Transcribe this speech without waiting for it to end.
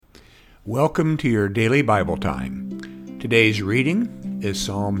Welcome to your daily Bible time. Today's reading is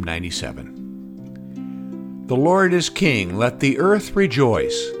Psalm 97. The Lord is King, let the earth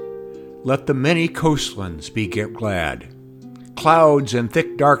rejoice. Let the many coastlands be glad. Clouds and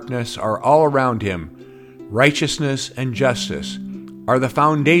thick darkness are all around him. Righteousness and justice are the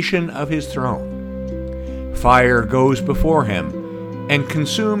foundation of his throne. Fire goes before him and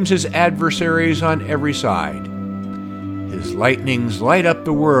consumes his adversaries on every side. His lightnings light up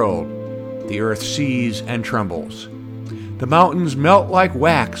the world. The earth sees and trembles. The mountains melt like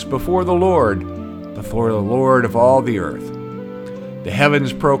wax before the Lord of all the earth. The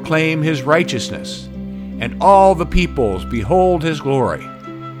heavens proclaim his righteousness, and all the peoples behold his glory.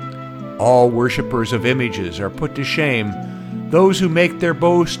 All worshippers of images are put to shame, those who make their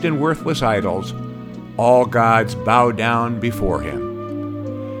boast in worthless idols. All gods bow down before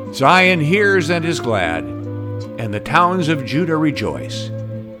him. Zion hears and is glad, and the towns of Judah rejoice,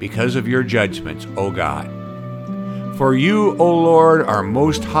 because of your judgments, O God. For you, O Lord, are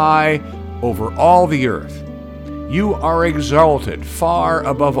most high over all the earth. You are exalted far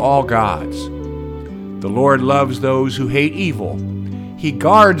above all gods. The Lord loves those who hate evil. He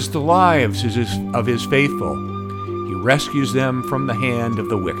guards the lives of his faithful. He rescues them from the hand of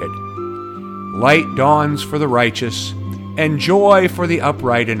the wicked. Light dawns for the righteous, and joy for the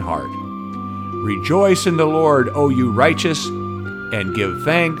upright in heart. Rejoice in the Lord, O you righteous, and give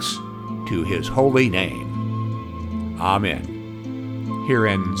thanks to his holy name. Amen. Here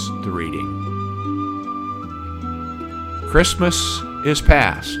ends the reading. Christmas is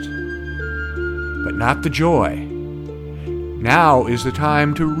past, but not the joy. Now is the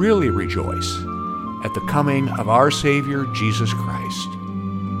time to really rejoice at the coming of our Savior Jesus Christ.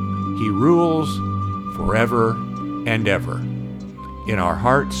 He rules forever and ever in our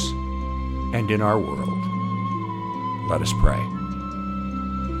hearts and in our world. Let us pray.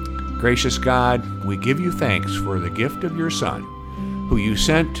 Gracious God, we give you thanks for the gift of your Son, who you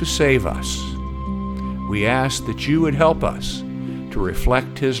sent to save us. We ask that you would help us to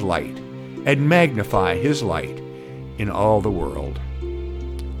reflect his light and magnify his light in all the world.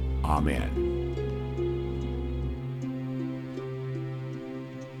 Amen.